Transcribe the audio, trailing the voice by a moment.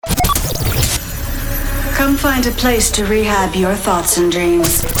Come find a place to rehab your thoughts and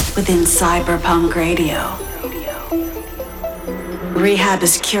dreams within CYB3RPVNK Radio. Rehab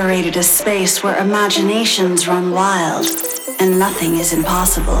has curated a space where imaginations run wild and nothing is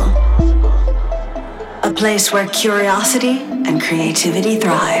impossible. A place where curiosity and creativity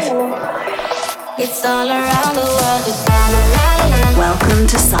thrive. It's all around the world. It's all around. Welcome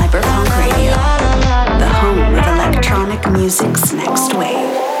to CYB3RPVNK Radio, the home of electronic music's next wave.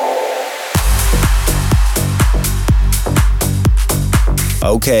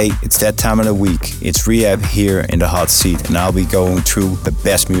 Okay, it's that time of the week. It's Rehab here in the hot seat, and I'll be going through the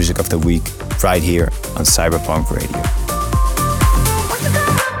best music of the week right here on CYB3RPVNK Radio.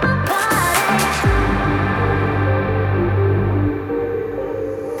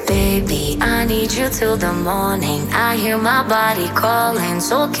 Baby, I need you till the morning. I hear my body calling,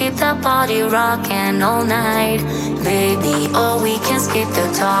 so keep that body rocking all night. Baby, oh, we can skip the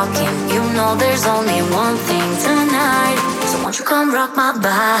talking. You know there's only one thing tonight. So won't you come rock my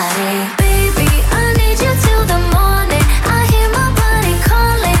body? Baby, I need you till the morning. I hear my body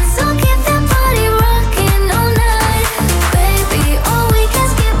calling, so keep that body rocking all night. Baby, oh, we can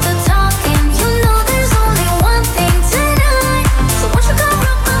skip the talking. You know there's only one thing tonight. So won't you come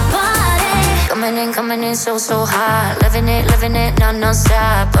rock my body? Coming in so hot. Living it,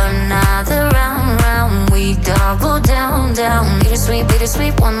 non-stop. Another round, we double down.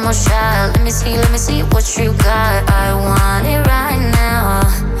 Bittersweet, one more shot. Let me see what you got. I want it right now,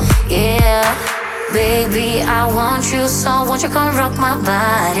 yeah. Baby, I want you, so won't you come rock my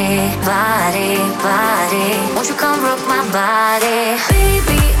body. Won't you come rock my body?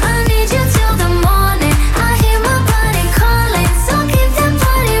 Baby, I need you till the morning. I hear my body calling, so keep that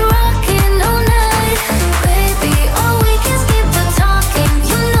body rocking all night. Baby, oh, we can skip the talking.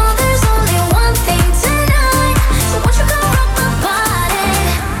 You know there's only one thing tonight. So won't you come rock my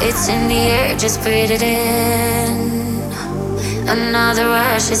body? It's in the air, just breathe it in. Another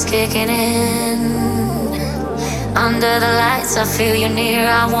rush is kicking in. Under the lights, I feel you near.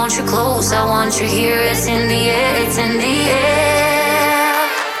 I want you close, I want you here. It's in the air.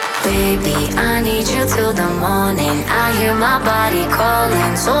 Baby, I need you till the morning. I hear my body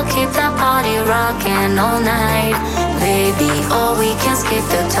calling, so keep that body rocking all night. Baby, oh, we can skip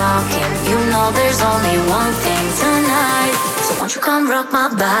the talking. You know there's only one thing tonight. So won't you come rock my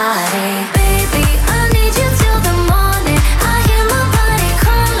body? Baby, I need you till the morning. I hear my body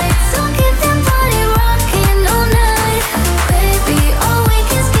calling, so keep that body rocking all night. Baby, oh, we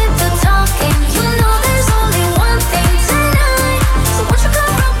can skip the talking. You know there's only one thing tonight. So won't you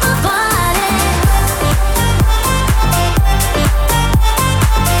come rock my body?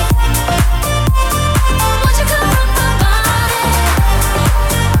 Won't you come rock my body?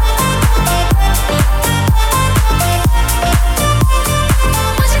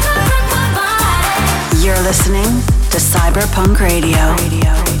 Won't you come rock my body? You're listening to CYB3RPVNK Radio.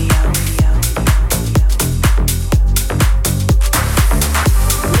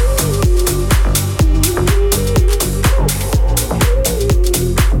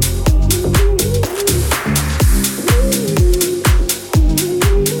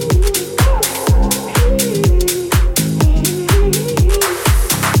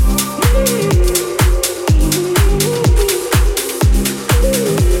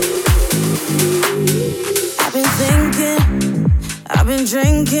 I've been thinking, I've been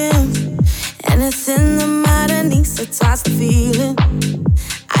drinking. Anything the matter needs to touch the feeling.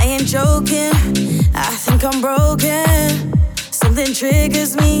 I ain't joking, I think I'm broken. Something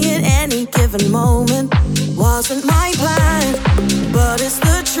triggers me at any given moment. Wasn't my plan, but it's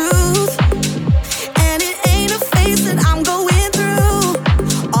the truth. And it ain't a phase that I'm going through.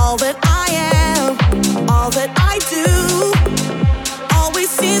 All that I am, all that I do, always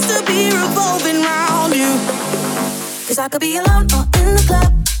seems to be revolving round you. Cause I could be alone or in the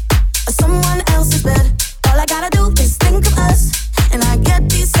club, or someone else's bed. All I gotta do is think of us, and I get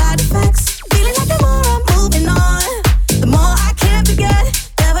these side effects. Feeling like the more I'm moving on, the more I can't forget.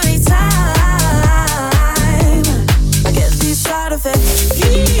 Every time I get these side effects.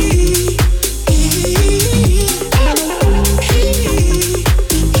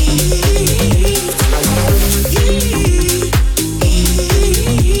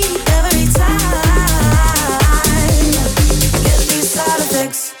 Every time I get these side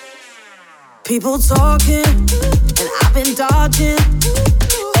effects. People talking, and I've been dodging.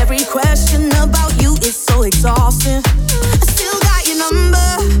 Every question about you is so exhausting. I still got your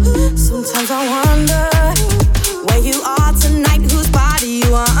number. Sometimes I wonder where you are tonight, whose body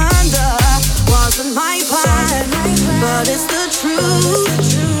you are under. Wasn't my plan, but it's the truth.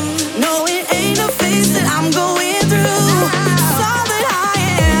 No, it ain't a phase that I'm going through. It's all that I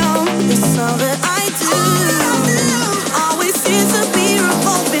am, it's all that I do.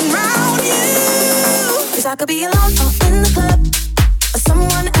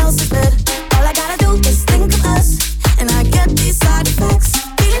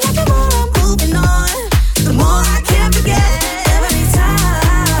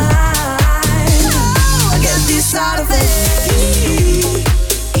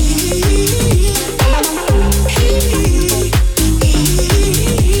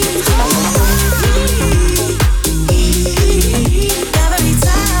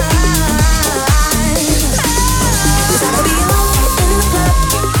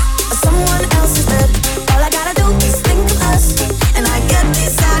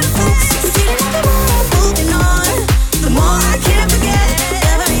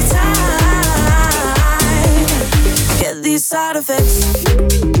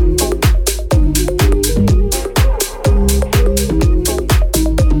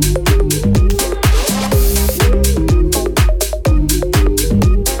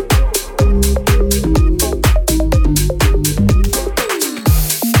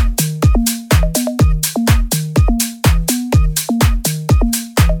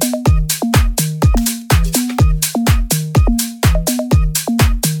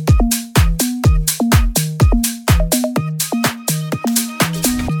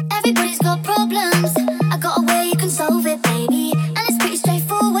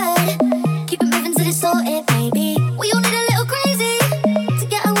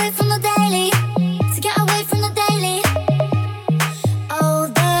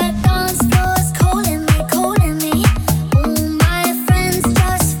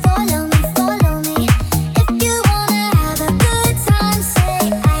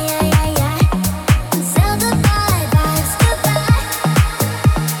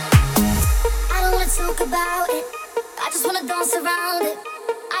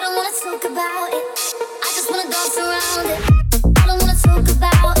 about it. I just wanna dance around it. I don't wanna talk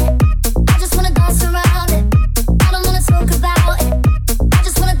about it. I just wanna dance around it. I don't wanna talk about it. I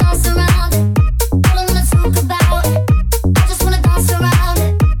just wanna dance around it. I don't wanna talk about it. I just wanna dance around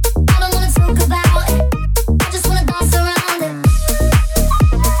it. I don't wanna talk about it. I just wanna dance around it. I just wanna dance around it.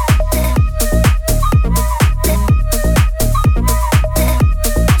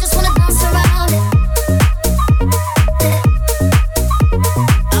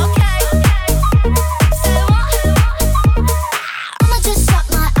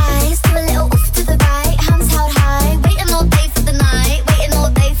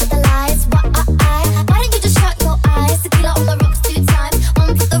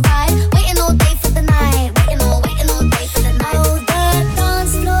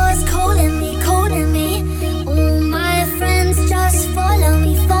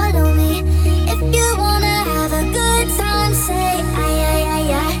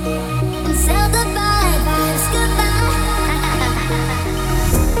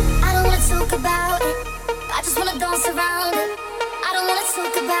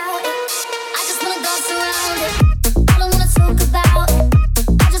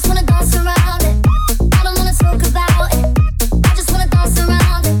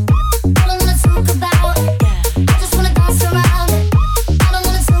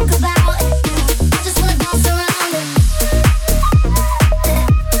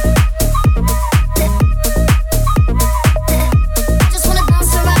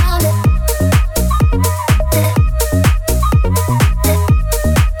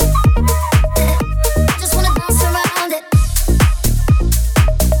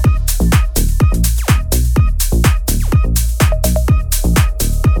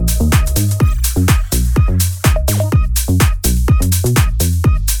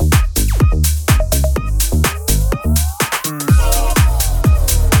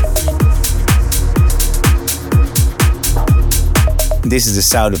 This is the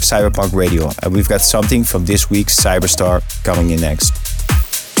sound of Cyberpunk Radio, and we've got something from this week's Cyberstar coming in next.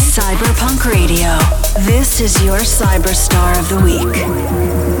 Cyberpunk Radio. This is your Cyberstar of the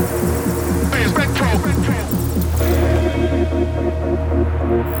week.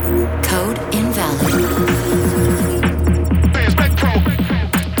 Code invalid.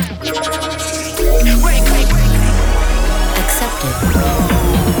 Accepted.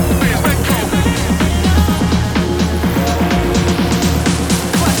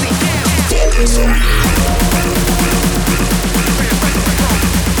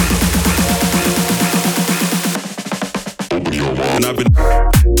 And I've been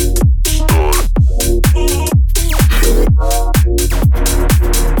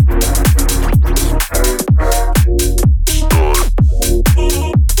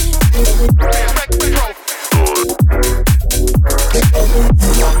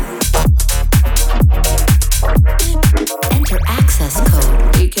Enter access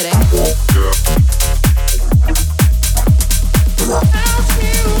code. Are you kidding?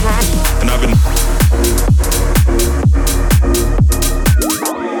 and I've been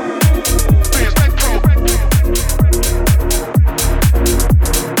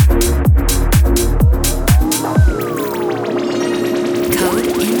Code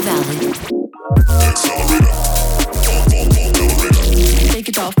invalid. Take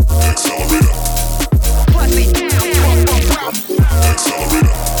it off.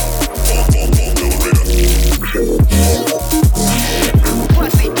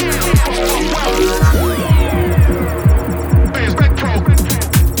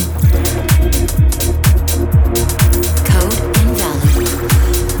 Code invalid.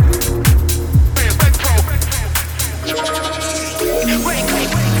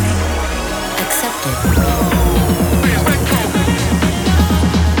 Accepted.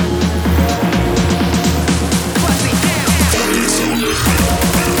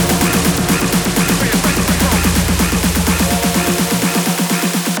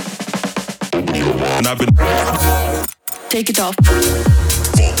 and I've been Take it off.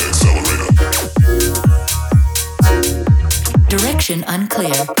 Direction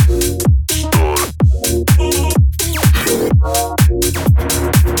unclear.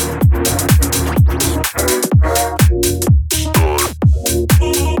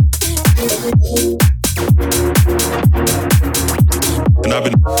 and I've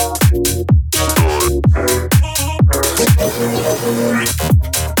been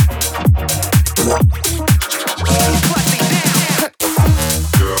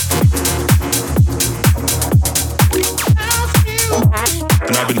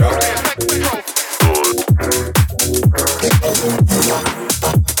and I've been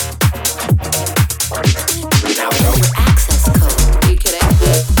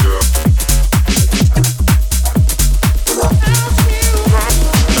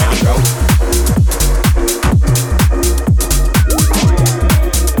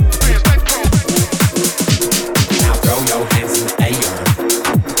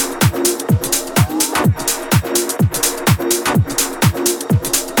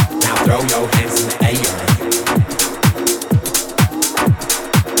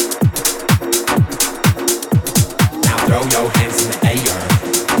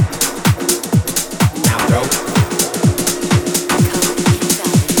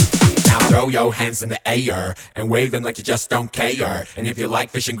your hands in the air and wave them like you just don't care. And if you like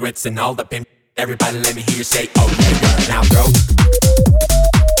fish and grits and all the pimp, everybody let me hear you say, oh yeah. Now throw.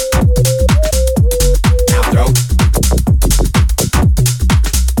 Now throw.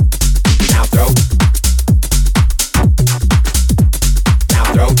 Now throw. Now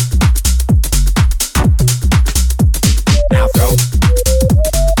throw. Now throw.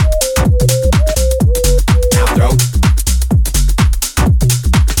 Now throw.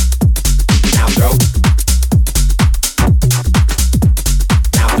 Now throw.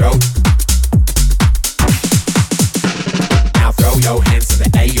 Now throw. Now throw your hands in the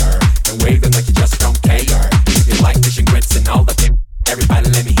air and wave them like you just don't care. If you like fish and grits and all the pimp, everybody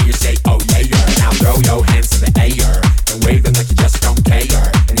let me hear you say, oh yeah. Now throw your hands in the air and wave them like you just don't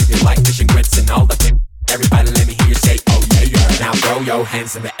care. And if you like fish and grits and all the pimp, everybody let me hear you say, oh yeah. Now throw your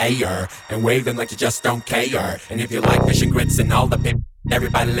hands in the air and wave them like you just don't care. And if you like fish and grits and all the pimp,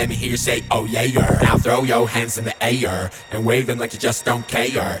 everybody let me hear you say, oh yeah. Now throw your hands in the air and wave them like you just don't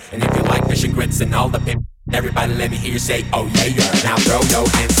care. And if you like fish and grits and all the pimp, everybody let me hear you say, oh yeah. Now throw your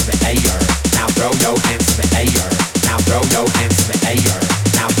hands in the air. Now throw your hands in the air. Now throw your hands in the air.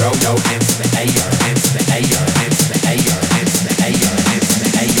 Now throw your hands in the air. Hands in the air. Hands in the air. Hands in the air. Hands in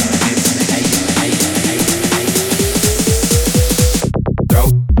the air. Hands in the air. Throw.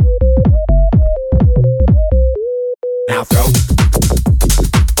 Now throw.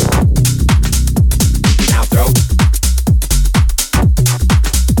 Now throw.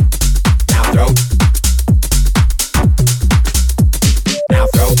 Now throw. Now throw. Now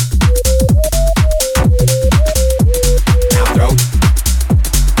throw. Now throw. Now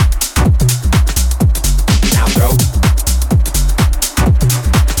throw. Now throw.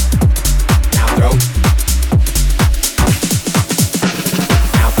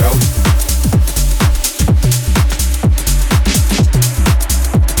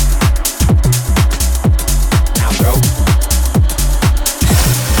 Now throw.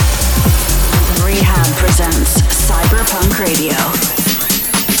 Rehab presents Cyberpunk Radio.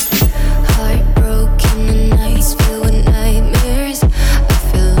 Heartbroken and nights filled with nightmares. I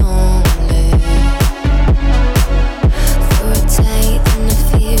feel lonely. For a tight and the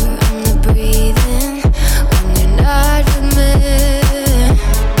fear and the breathing when you're not with me.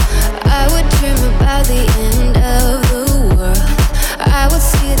 I would dream about the end of the world. I would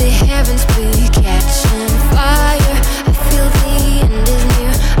see the heavens be catching fire. I feel the end is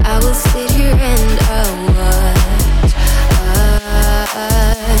near. I will sit here and watch.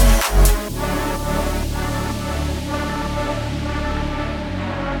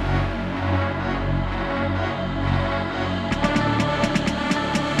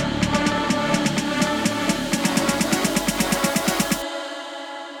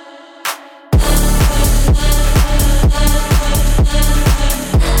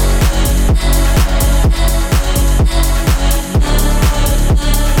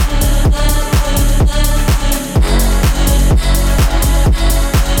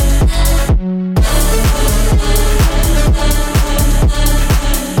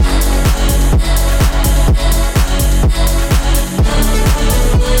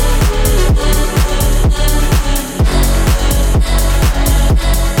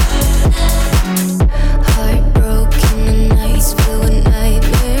 Heartbroken and nights filled with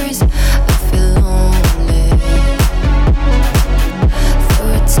nightmares. I feel lonely. For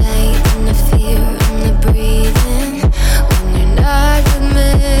a tight and the fear and the breathing when you're not with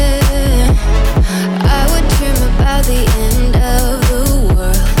me. I would dream about the end of the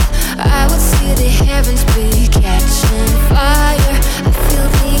world. I would see the heavens be catching fire. I feel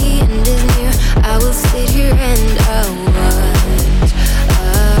the end is near. I will sit here and watch.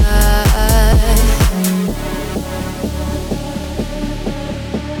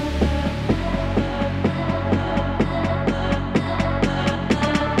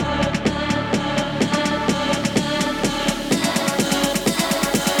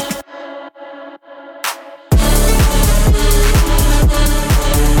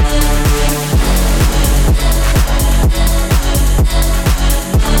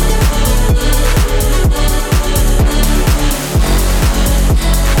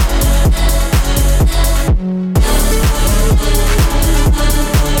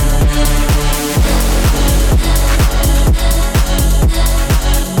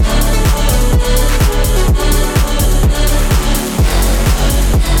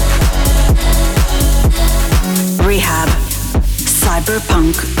 Rehab.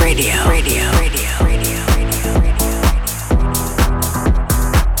 Cyberpunk Radio.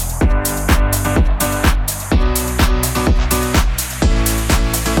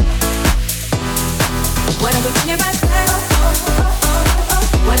 What are we thinking about?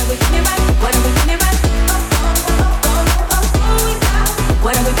 What are we thinking about?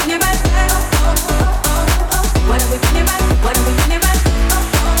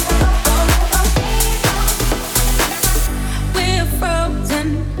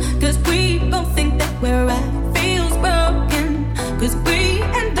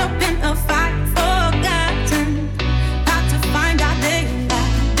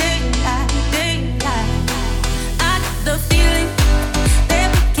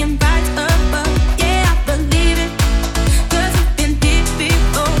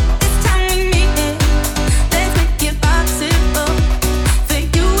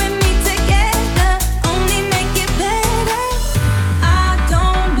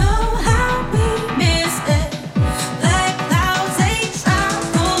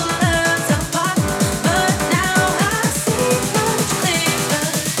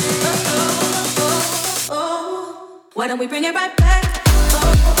 Why don't we bring it right back? Oh,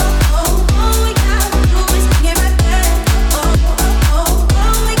 oh, oh, oh, all we gotta do is bring it right back. Oh, oh, oh, oh,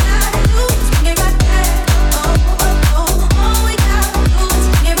 all we gotta do is bring it right back. Oh, oh, oh, all we gotta do is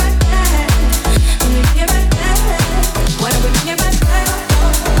bring it right back. Bring it right back. Why don't we bring it right back?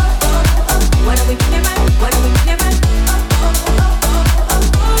 Oh, oh, oh, oh, why don't we bring it right? Why don't we bring it right? Oh, oh, oh,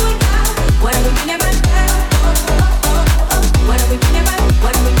 oh, all we got. Why don't we bring it right back? Oh, oh, oh, oh, why don't we bring it right?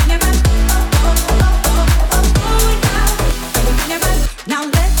 Why don't we bring it right? Oh, oh, oh, oh, all we got. Now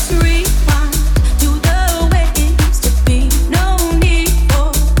let's rewind to the way it used to be. No need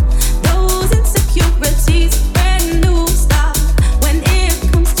for those insecurities. Brand new start when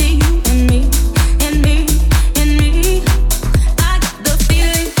it comes to you and me, and me, and me. I got the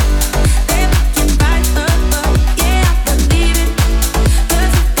feeling that we can rise up. Yeah, I believe it.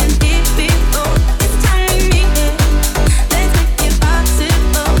 'Cause it's been here before. It's time we meet it. Let's make it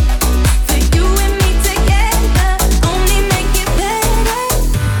possible for you and me together. Only make it better.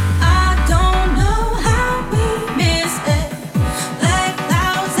 I don't know how we missed it. Black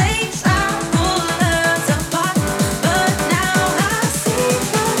clouds ain't trying to pull us apart, but now I see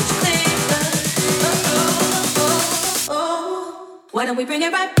much clearer. Oh, oh, oh, oh. Why don't we bring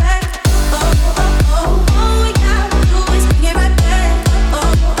it right back? Oh, oh, oh, all we gotta do is bring it right back. Oh,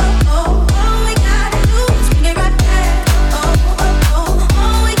 oh, oh, all we gotta do is bring it right back. Oh, oh, oh,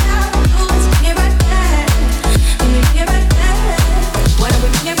 all we gotta do is bring it right back. Bring it right back. Why don't we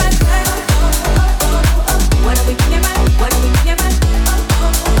bring it right back? Oh, oh, oh, oh, why don't we bring it right? Why don't we bring it right? Oh,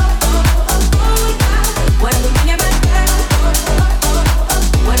 oh, oh, oh, all we got. Why don't we bring it right back? Oh, oh, oh, oh,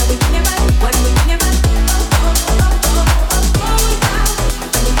 why don't we bring it right? Why don't we bring it right? Oh, oh, oh, oh, all we got.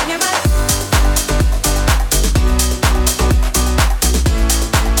 Why don't we bring it right?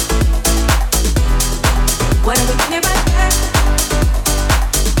 Why don't we bring it right back?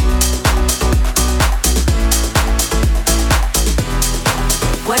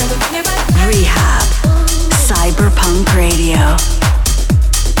 Why don't we bring it right back? Rehab. Cyberpunk Radio.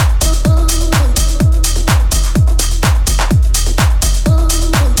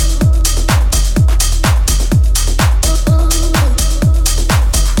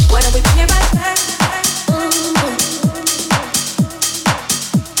 Why don't we bring it right back?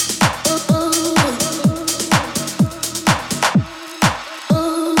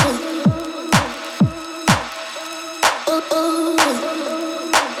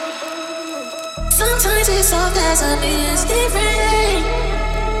 Sometimes it's soft as a misty rain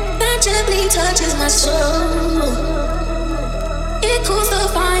that gently touches my soul. It cools the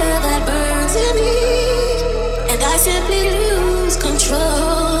fire that burns in me, and I simply lose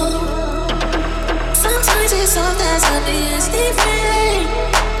control. Sometimes it's soft as a misty rain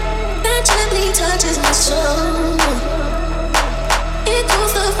that gently touches my soul. It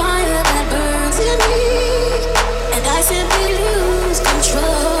cools the fire that burns in me, and I simply lose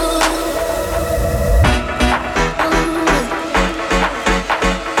control.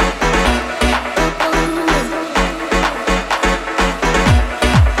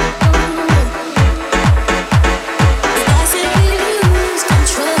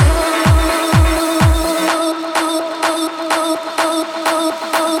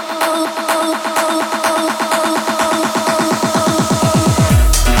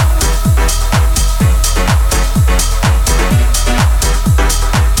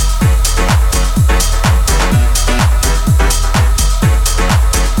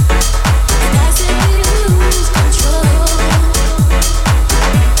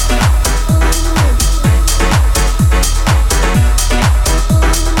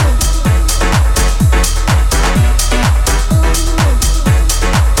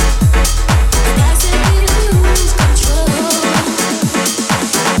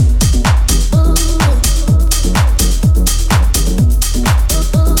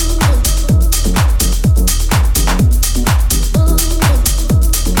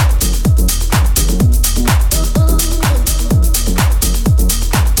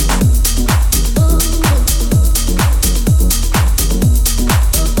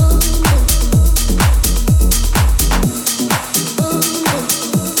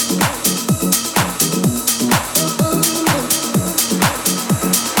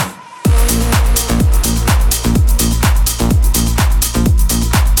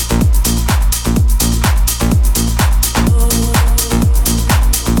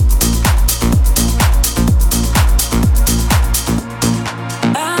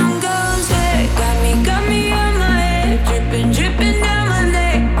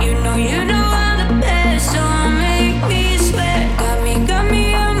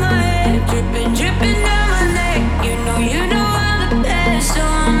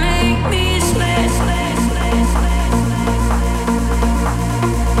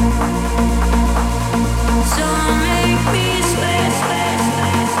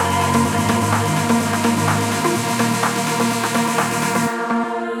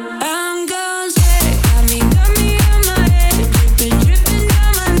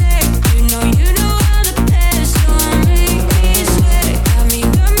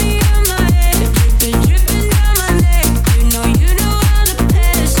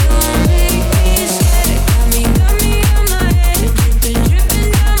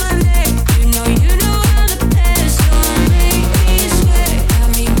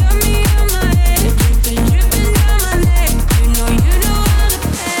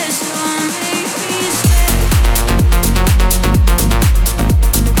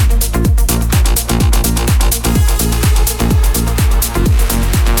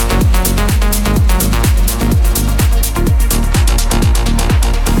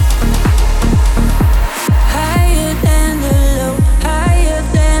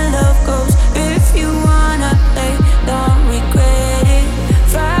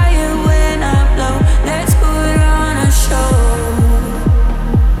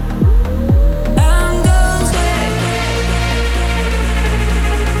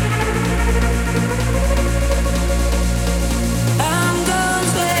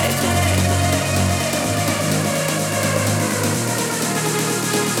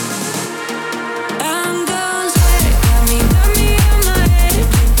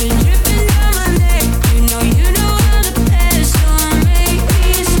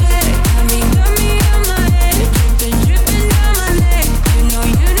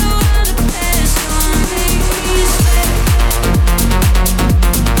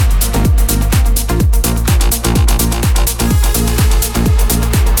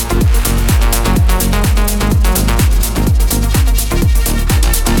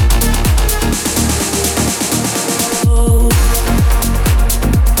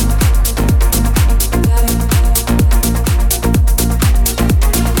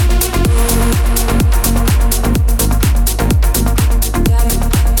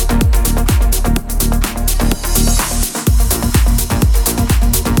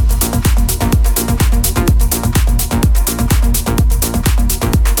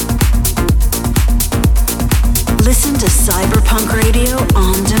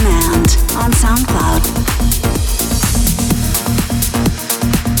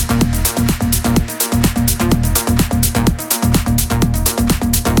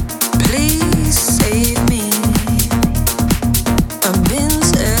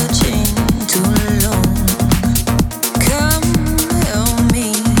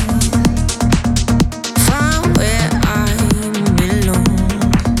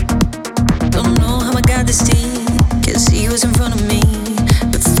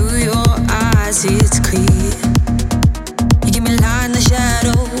 see it's clear. You give me light in the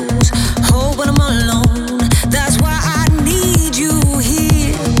shadows, hope when I'm alone. That's why I need you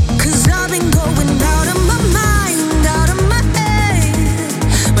here. 'Cause I've been going out of my mind, out of my head,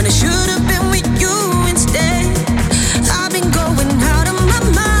 when I should have been with you instead. I've been going out of my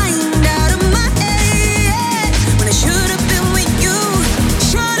mind, out of my head, when I should have been with you,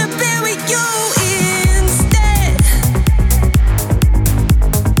 should have been with you instead.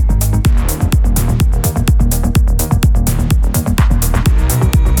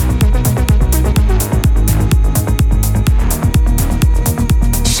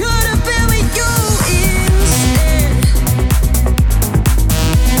 Should have been with you instead.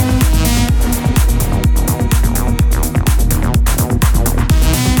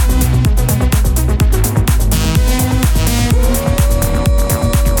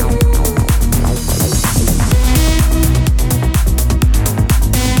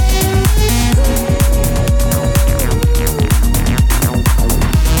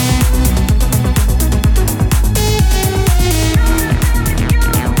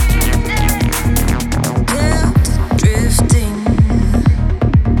 Kept drifting,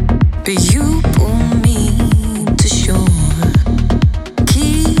 but you pull me to shore.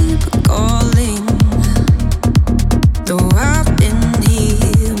 Keep calling, though I've been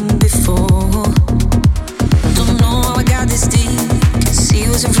here before. Don't know how I got this deep. Can see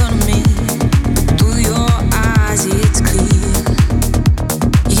what's in front of me. Through your eyes, it's clear.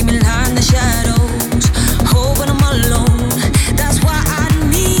 You give me light in the shadows, hope when I'm alone. That's why I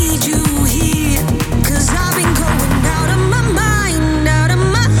need you here. 'Cause I've been going out of my mind, out of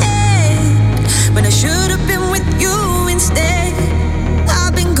my head, when I should have been with you instead.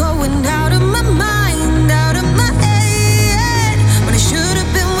 I've been going out of my mind, out of my head, when I should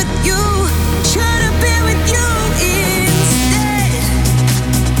have been with you, should have been with you instead.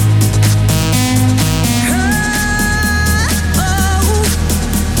 Oh, oh,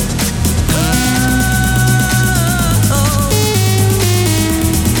 oh, oh.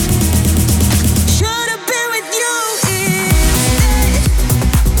 Should have been with you instead.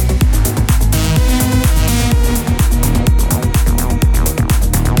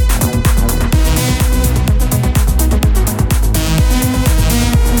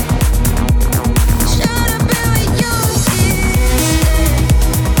 Should have been with you instead.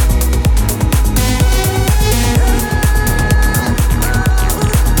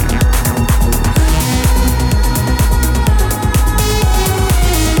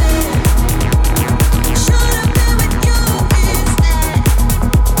 Should have been with you instead.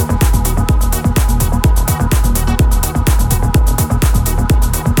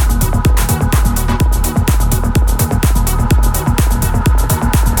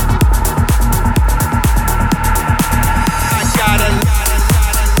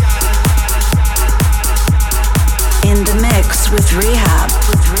 In the mix with Rehab.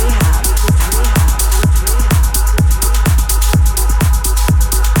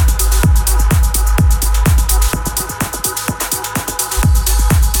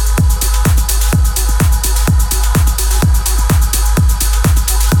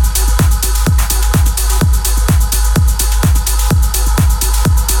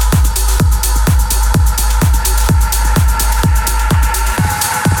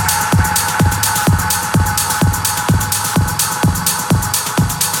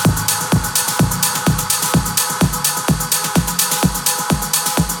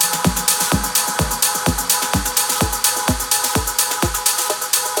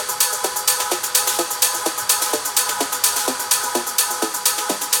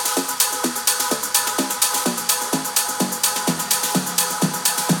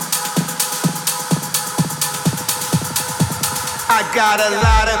 I got a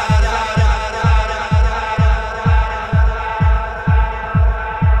lot of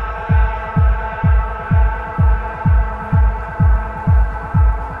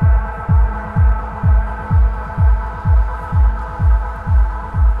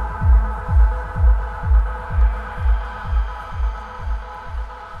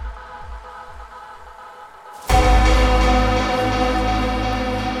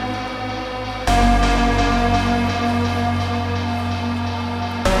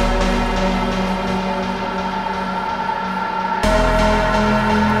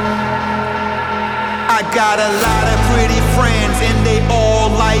got a lot of pretty friends and they all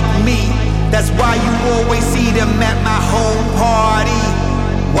like me. That's why you always see them at my home party.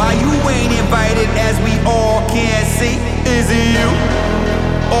 Why you ain't invited as we all can see? Is it you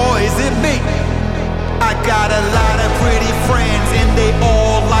or is it me? I got a lot of pretty friends and they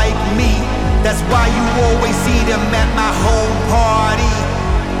all like me. That's why you always see them at my home party.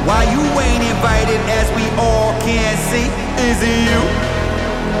 Why you ain't invited as we all can see. Is it you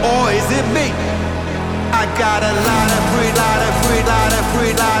or is it me? I got a lot of free, lot of free, lot of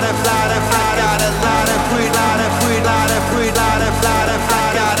free, lot of, lot of, I got a lot of free, lot of free, lot of free, lot of, lot of, I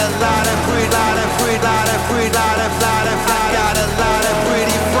got a lot of free, lot of free, lot of free, lot of, lot of, I got a lot of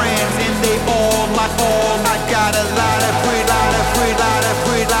pretty friends and they all like all. I got a lot of free, lot of free, lot of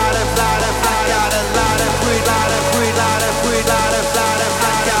free, lot of, lot of, I got a lot of free, lot of free, lot of free, lot of, lot of,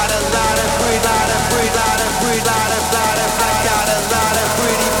 I got a lot of free, lot of free, lot of free, lot of, lot of, I got a lot of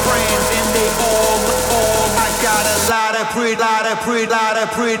pretty friends and they all like all. I got a lot of free, lot of free, lot of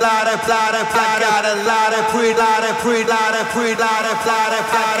free, lot of, lot of, I got a lot of free, lot of free, lot of free, lot of, lot of,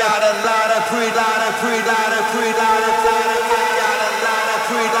 I got a lot of free, lot of free, lot of free, lot of, lot of, I got a lot of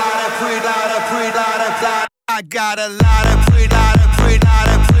free, lot of free, lot of free, lot of, lot of, I got a lot of free, lot of free, lot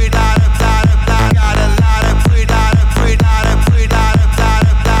of free, lot of, lot of, I got a lot of free, lot of free, lot of free, lot of, lot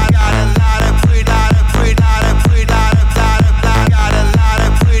of, I got a lot of free, lot of free, lot of free, lot of, lot of, I got a lot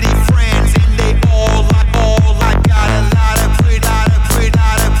of pretty friends and they all like all. I got a lot of free, lot of free,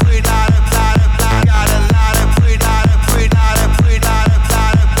 lot of free, lot of, lot of, I got a lot of free, lot of free, lot of free, lot of,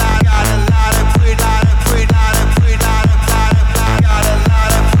 lot of, I got a lot of free, lot of free, lot of free, lot of, lot of, I got a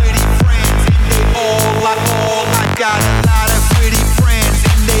lot of pretty friends and they all like all. I got a lot of pretty friends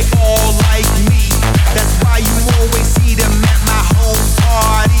and they all like me. That's why you always see them at my home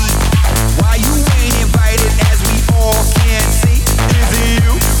party. Why you ain't invited as we all can see? Is it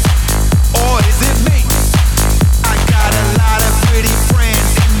you or is it me? I got a lot of pretty friends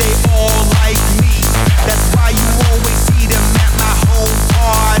and they all like me. That's why you always see them at my home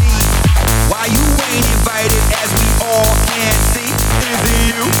party. Why you ain't invited as we all can see? Is it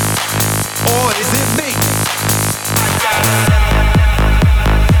you or is it me? I got a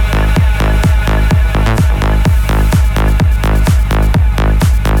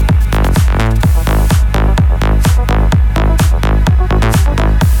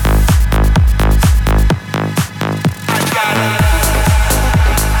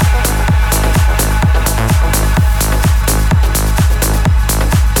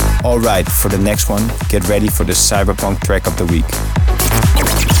Alright, for the next one, get ready for the Cyberpunk track of the week.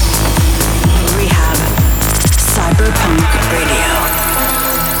 Rehab. Cyberpunk Radio.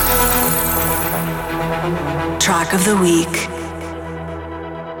 Track of the week.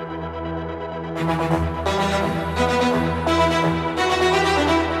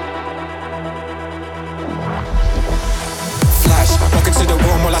 Walk into the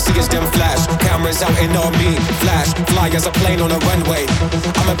room, all I see is them flash. Cameras out and on me, flash. Fly as a plane on a runway.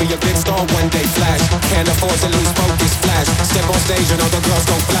 I'ma be a big star one day, flash. Can't afford to lose focus, flash. Step on stage and all the girls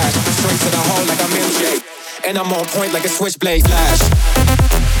gon' flash. Straight to the hole like I'm MJ. And I'm on point like a switchblade, flash.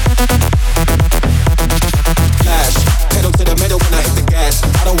 Flash. Pedal to the metal when I hit the gas.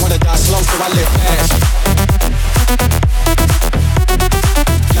 I don't wanna die slow, so I live fast.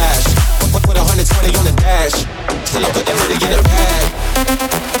 Flash. Put 120 on the dash. Till I put that money in the bag.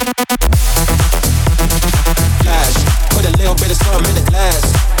 Flash, put a little bit of something in the glass.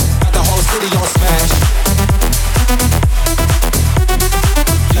 Got the whole city on smash.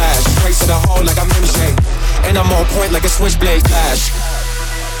 Flash, straight to the hole like I'm MJ. And I'm on point like a switchblade, flash.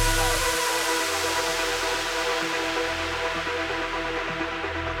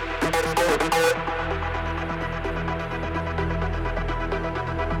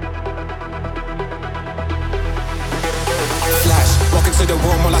 To the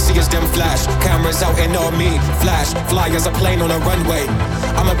room, all I see is them flash. Cameras out and on me, flash. Fly as a plane on a runway.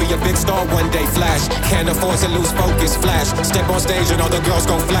 I'ma be a big star one day, flash. Can't afford to lose focus, flash. Step on stage and all the girls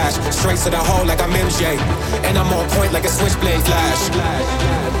gon' flash. Straight to the hole like I'm MJ. And I'm on point like a switchblade, flash.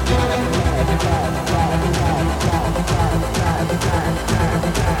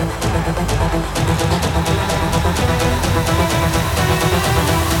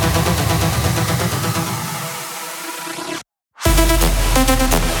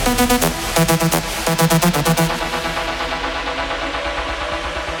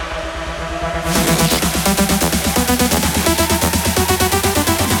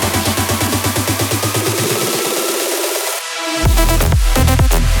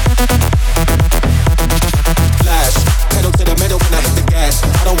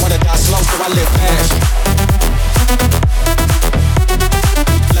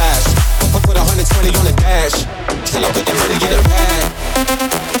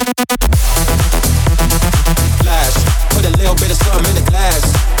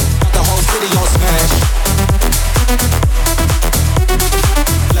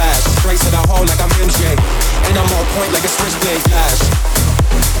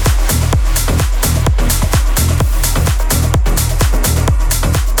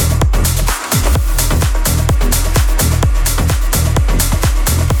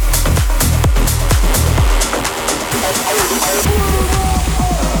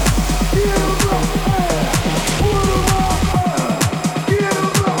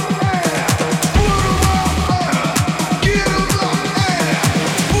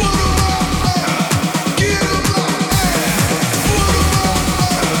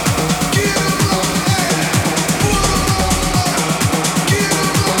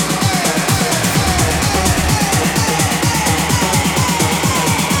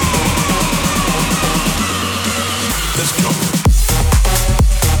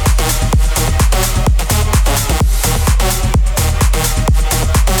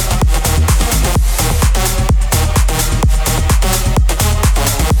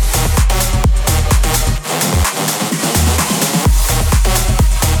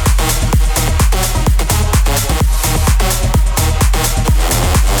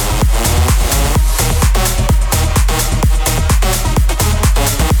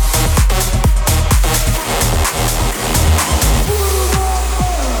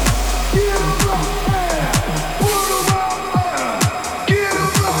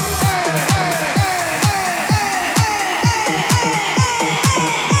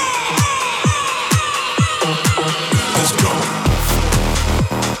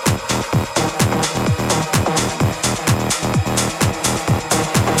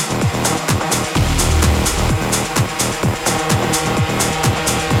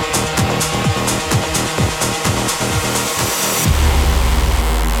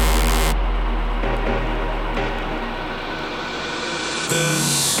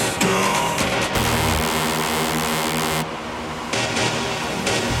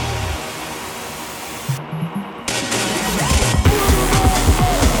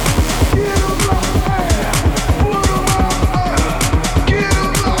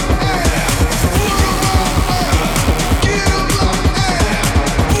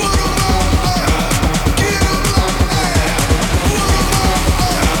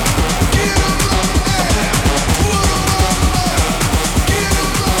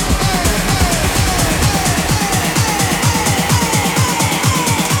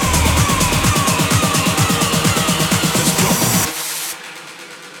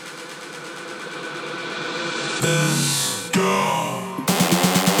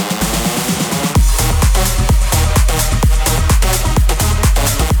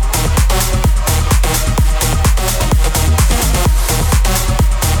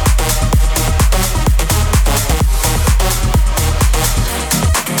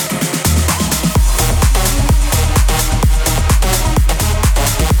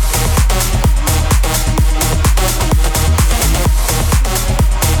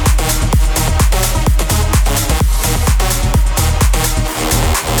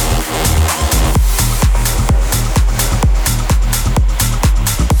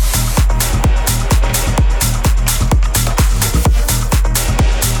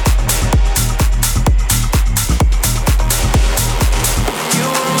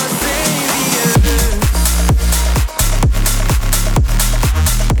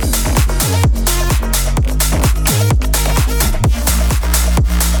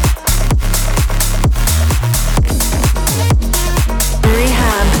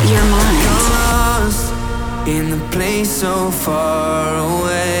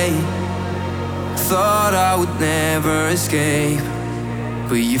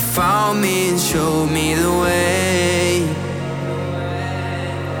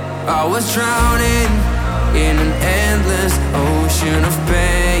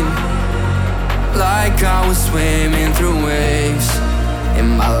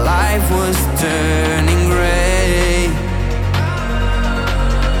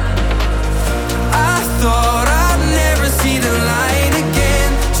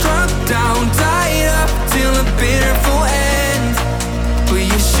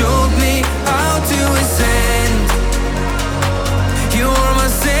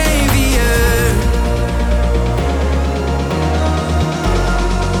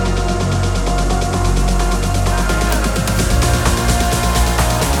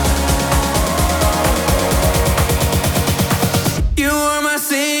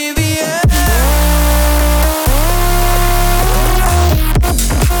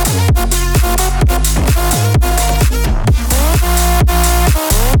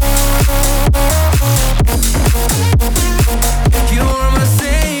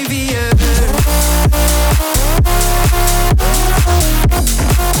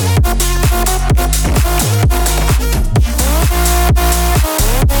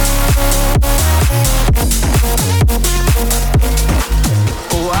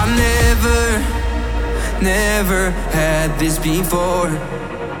 Never had this before.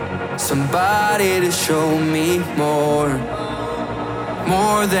 Somebody to show me more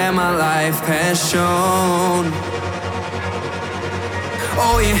than my life has shown.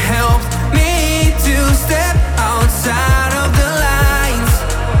 Oh, you helped me to step outside of the lines,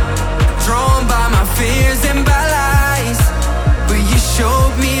 drawn by my fears and by lies, but you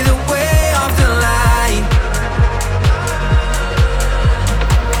showed me the way of the light.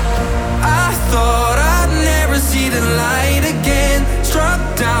 I thought I'd never see the light again, struck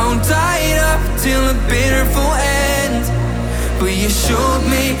down, tied up till a pitiful end, but you showed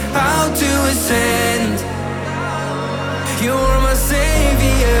me how to ascend. You're my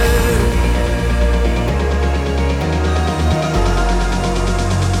savior.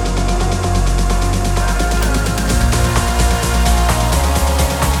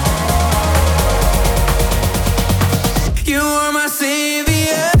 You are my savior.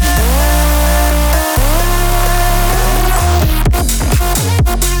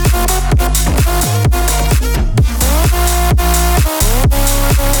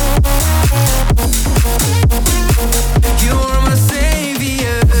 You are my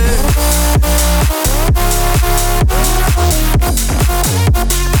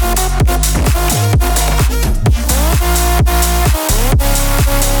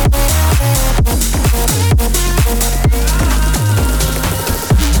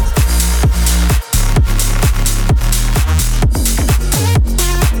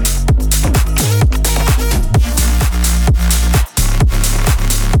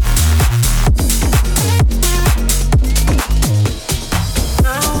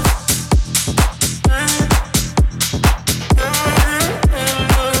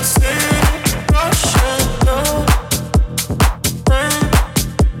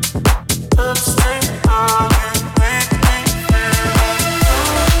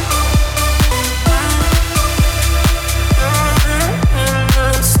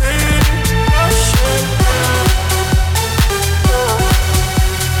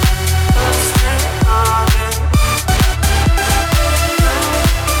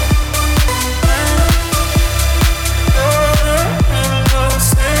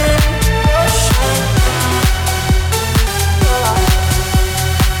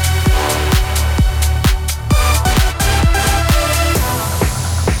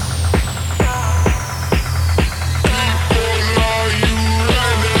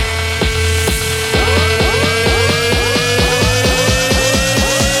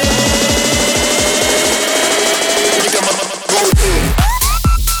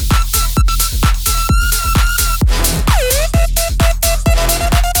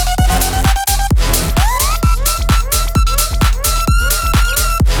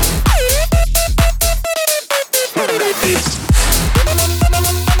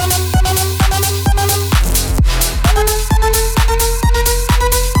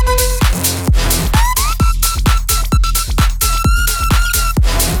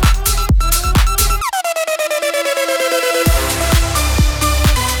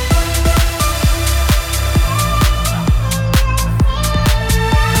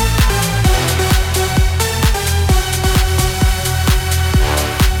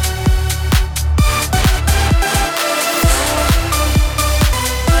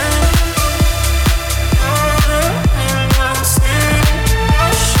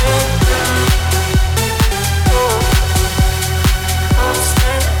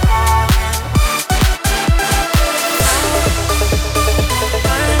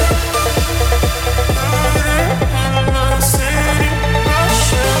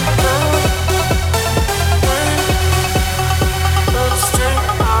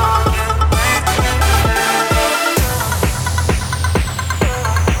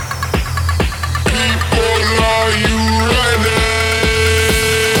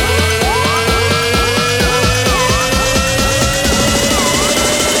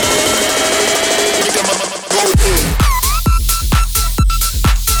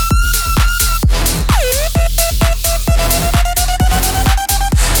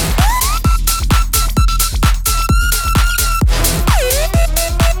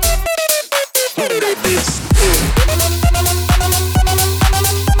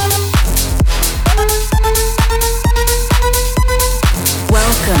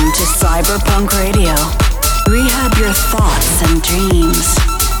Cyberpunk Radio. Rehab your thoughts and dreams.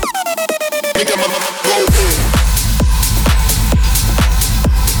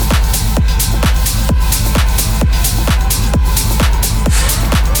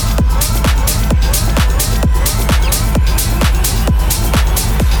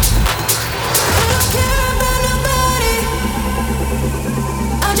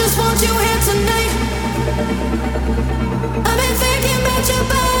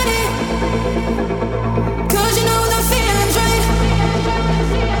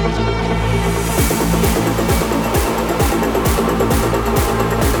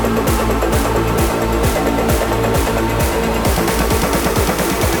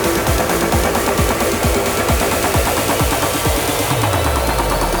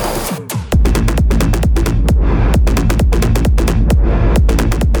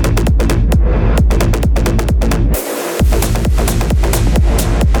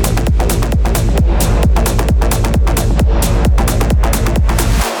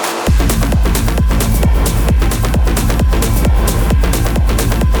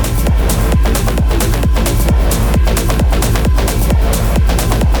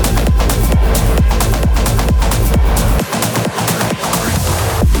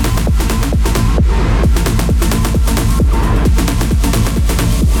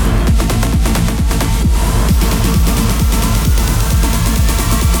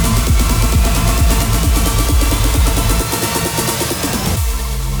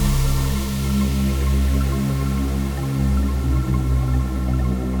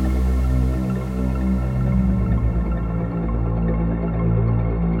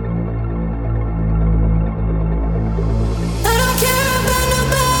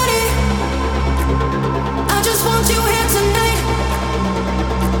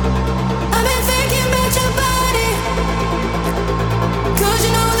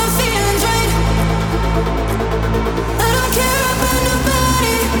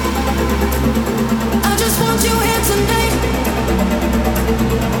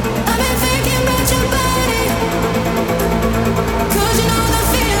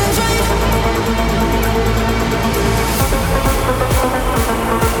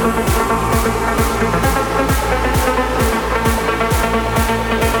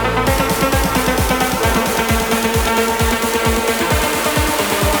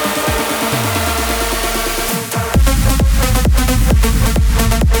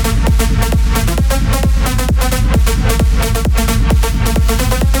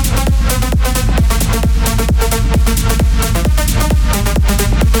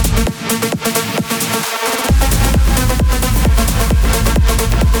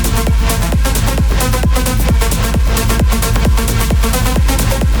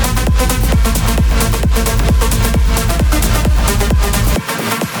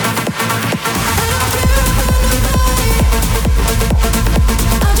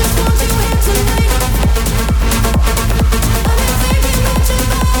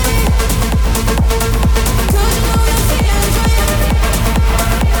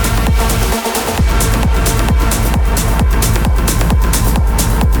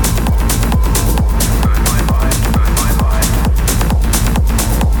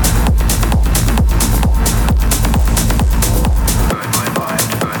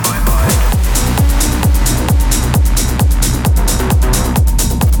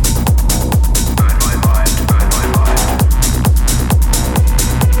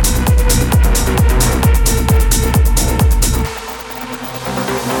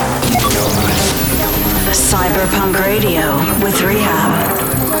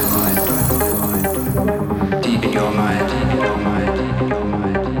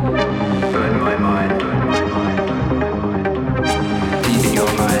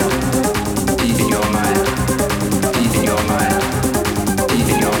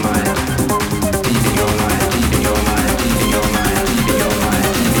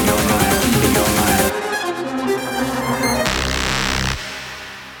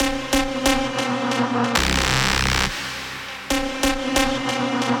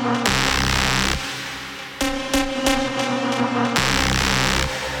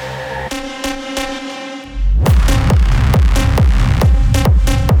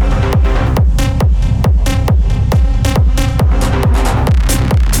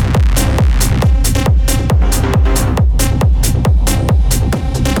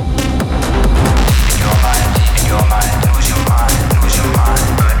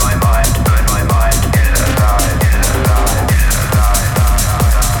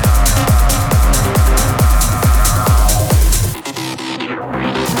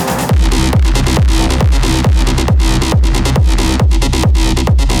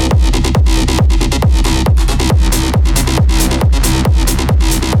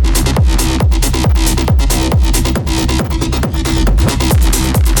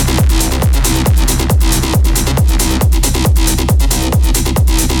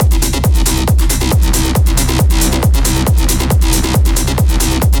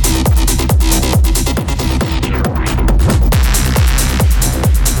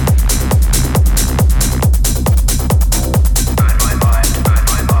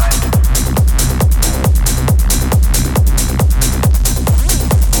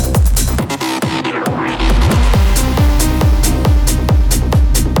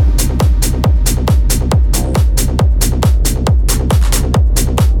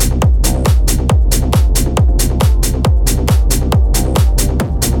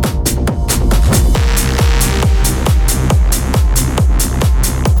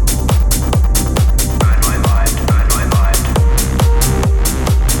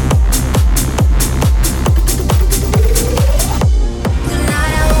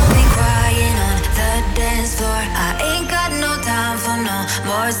 no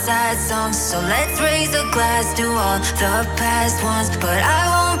more sad songs. So let's raise a glass to all the past ones. But I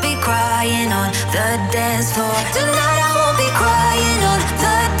won't be crying on the dance floor. Tonight I won't be crying on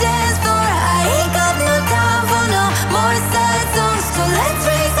the dance floor. I ain't got no time for no more sad songs. So let's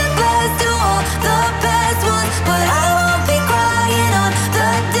raise a glass to all the past ones. But I won't be crying on the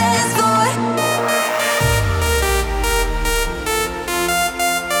dance floor.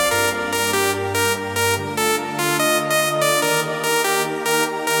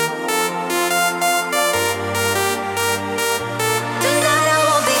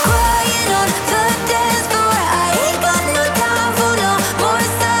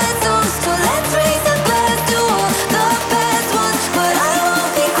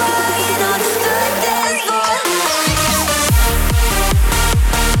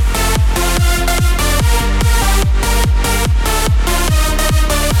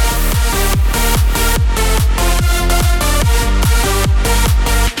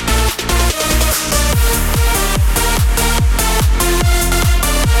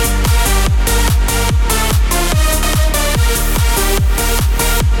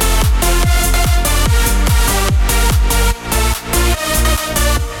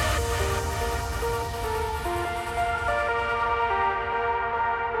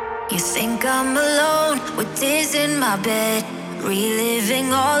 Bed,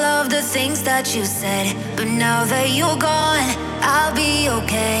 reliving all of the things that you said. But now that you're gone, I'll be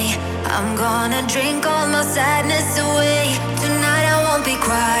okay. I'm gonna drink all my sadness away. Tonight I won't be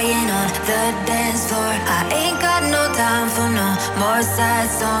crying on the dance floor. I ain't got no time for no more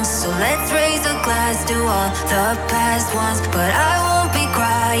sad songs. So let's raise a glass to all the past ones. But I won't be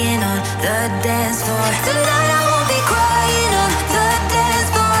crying on the dance floor. Tonight I won't be crying on the dance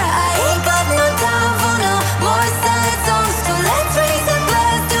floor. I ain't got no time for no more sad songs. So let's raise a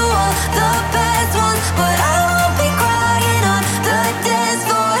glass to all the past ones. But I won't be crying on the dance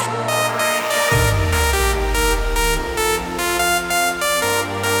floor.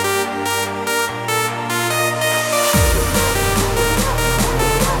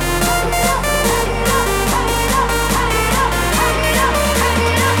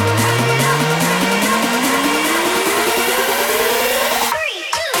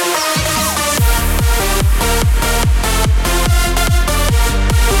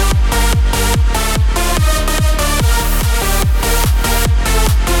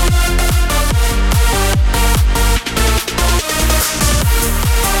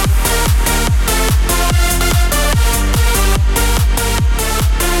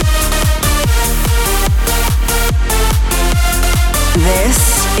 This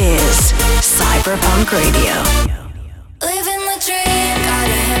is Cyberpunk Radio. Living the dream, got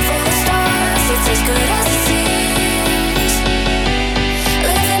a handful of stars, it's as good as it seems.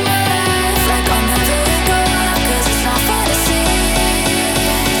 Living my life like I'll never let go, 'cause it's not fantasy.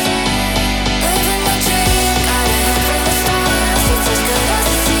 Living the dream, got a handful of stars, it's as good as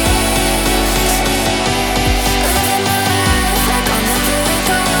it seems. Living my life like I'll never let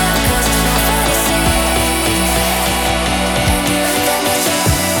go, 'cause it's not fantasy. Living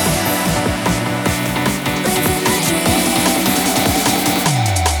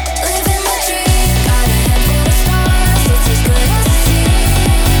the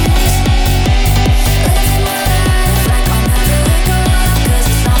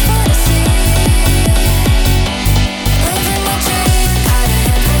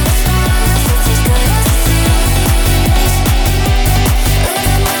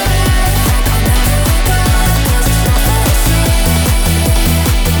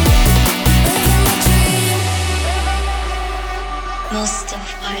Most of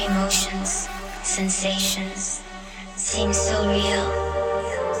our emotions, sensations seem so real,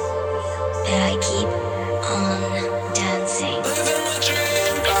 but I keep on dancing. Living the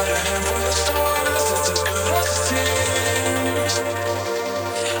dream, got a handful of stars, it's as good as it seems.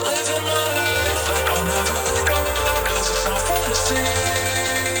 Living my life like I'll never let go, 'cause it's not fantasy.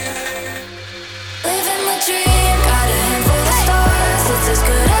 Living my dream, got a handful of stars, it's as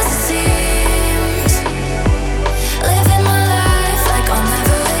good as it seems. Living my life like I'll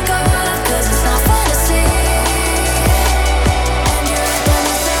never let go, 'cause it's not fantasy.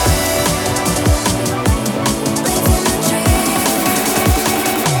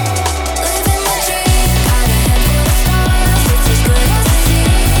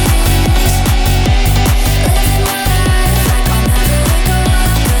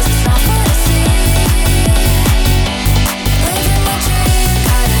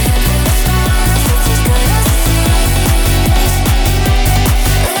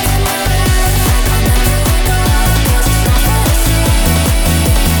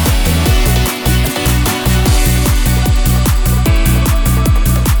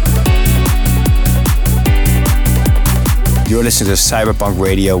 You're listening to Cyberpunk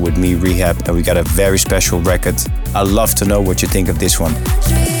Radio with me, Rehab, and we got a very special record. I'd love to know what you think of this one.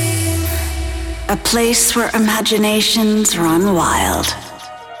 A place where imaginations run wild.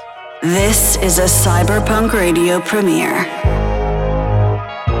 This is a Cyberpunk Radio premiere.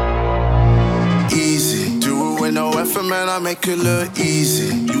 Easy, do it with no effort, man, I make it look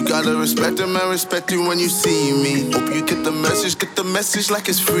easy. You gotta respect it, man, respect you when you see me. Hope you get the message like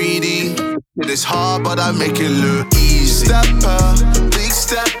it's 3D. It is hard, but I make it look easy. Stepper, big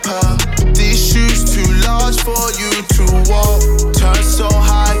stepper. These shoes too large for you to walk. Turn so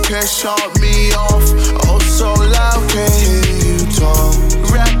high, can't shut me off. Oh, so loud, can't hear you talk.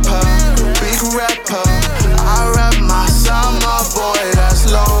 Rapper, big rapper. I rap my sound, my boy,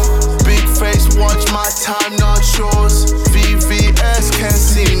 that's long. Big face, watch my time, not yours. VVS, can't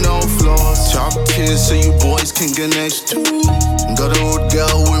see no flaws. Talk tears so you boys can get next to. Got an old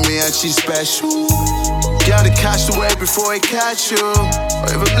girl with me and she's special. Gotta catch the wave before it catch you. Or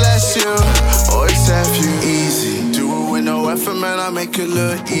if it bless you, or it's F you. Easy, do it with no effort, man, I make it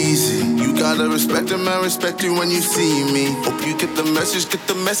look easy. You gotta respect it, man, respect you when you see me. Hope you get the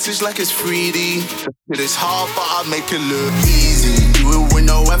message like it's 3D. It is hard, but I make it look easy. Do it with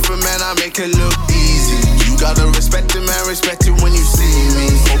no effort, man, I make it look easy. You gotta respect it, man, respect it when you see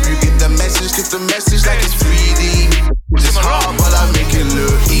me. Hope you get the message like it's 3D. It's hard, but I make it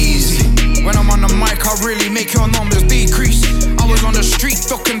look easy. When I'm on the mic, I really make your numbers decrease. I was on the street,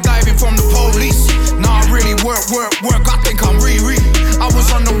 ducking, diving from the police. Now I really work, I think I'm Riri. I was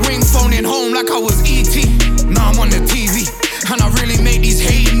on the wing, phoning home like I was E.T. Now I'm on the TV, and I really make these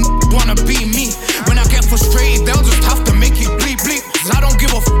hating wanna be me. When I get frustrated, they'll just have to make it bleep. Cause I don't give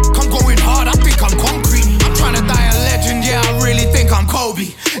a I'm going hard, I think I'm concrete. I'm trying to die a legend, yeah, I really think I'm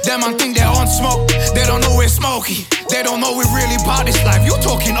Kobe. Them I think they're on smoke, they don't know we're smoky. They don't know we really about this life, you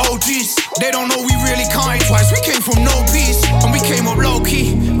talking OGs. They don't know we really can't eat twice. We came from no peace, and we came up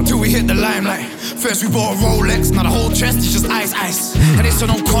low-key until we hit the limelight. First we bought a Rolex, now the whole chest is just ice. And it's a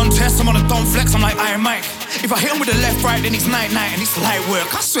no contest, I'm on a don't flex, I'm like Iron Mike. If I hit him with the left, right, then it's night-night, and it's light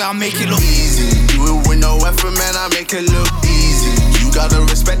work. I swear I make it look easy. Do it with no effort, man, I make it look easy. You gotta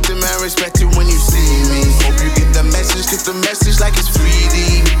respect it, man, respect it when you see me. Hope you get the message like it's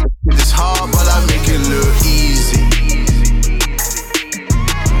 3D.